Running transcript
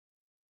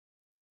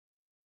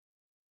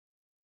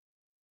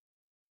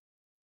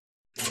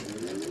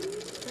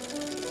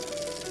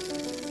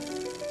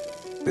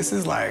This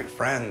is like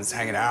friends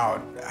hanging out,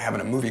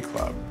 having a movie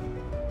club.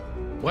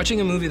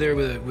 Watching a movie there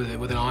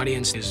with an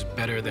audience is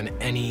better than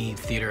any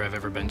theater I've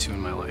ever been to in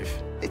my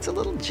life. It's a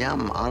little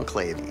gem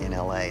enclave in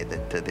LA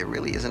that there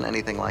really isn't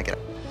anything like it.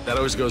 That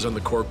always goes on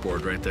the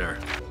corkboard right there.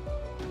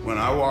 When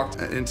I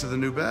walked into the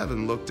New Bev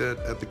and looked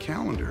at the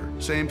calendar,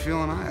 same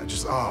feeling I had,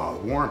 just,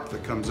 warmth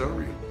that comes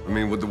over you. I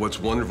mean, what's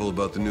wonderful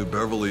about the New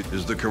Beverly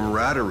is the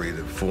camaraderie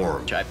that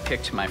formed. I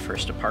picked my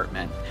first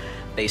apartment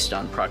based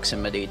on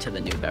proximity to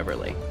the New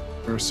Beverly.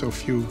 There are so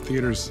few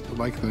theaters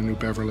like the New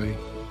Beverly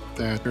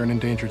that they're an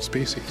endangered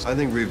species. I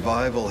think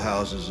revival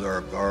houses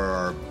are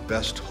our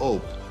best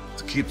hope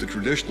to keep the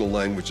traditional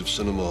language of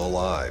cinema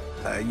alive.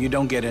 You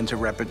don't get into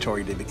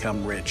repertory to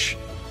become rich.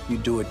 You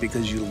do it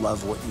because you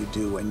love what you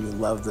do, and you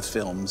love the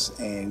films,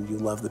 and you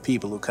love the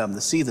people who come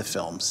to see the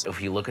films.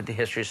 If you look at the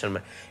history of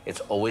cinema, it's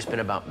always been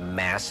about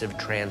massive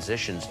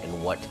transitions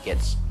in what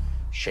gets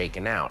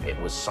shaken out. It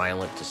was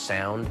silent to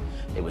sound,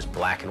 it was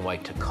black and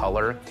white to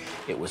color,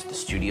 it was the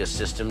studio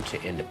system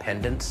to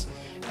independence,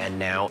 and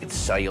now it's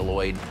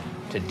celluloid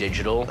to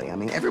digital. I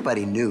mean,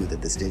 everybody knew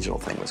that this digital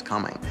thing was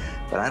coming,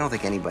 but I don't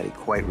think anybody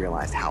quite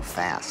realized how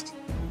fast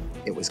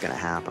it was going to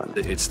happen.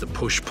 It's the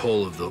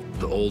push-pull of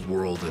the old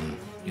world and,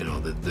 you know,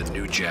 the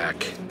new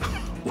jack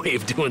way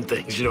of doing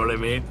things, you know what I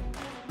mean?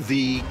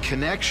 The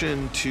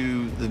connection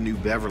to the New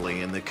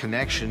Beverly and the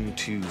connection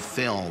to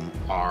film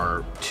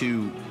are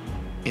two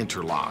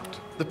interlocked.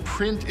 The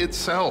print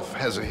itself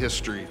has a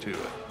history to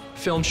it.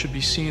 Films should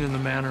be seen in the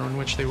manner in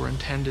which they were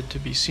intended to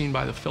be seen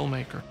by the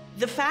filmmaker.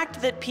 The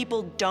fact that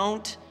people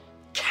don't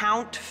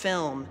count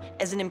film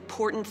as an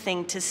important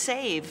thing to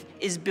save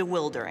is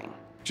bewildering.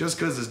 Just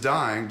because it's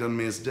dying doesn't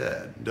mean it's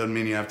dead. Doesn't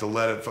mean you have to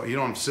let it, you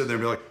don't have to sit there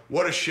and be like,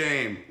 what a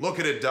shame, look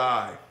at it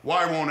die.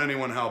 Why won't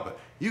anyone help it?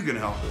 You can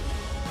help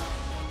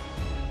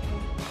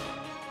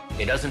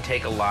it. It doesn't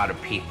take a lot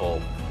of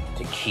people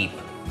to keep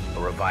a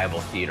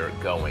revival theater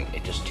going.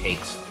 It just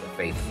takes the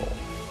faithful.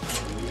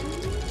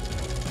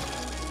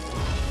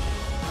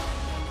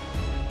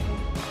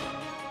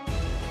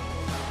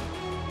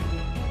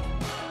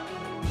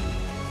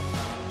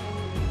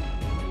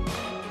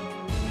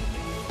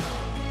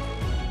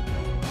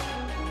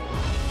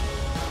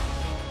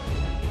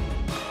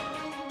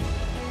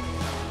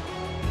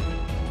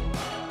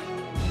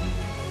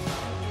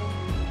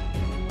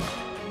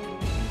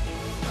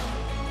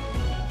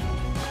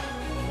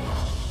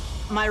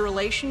 My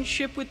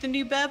relationship with the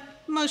New Bev,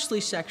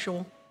 mostly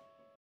sexual.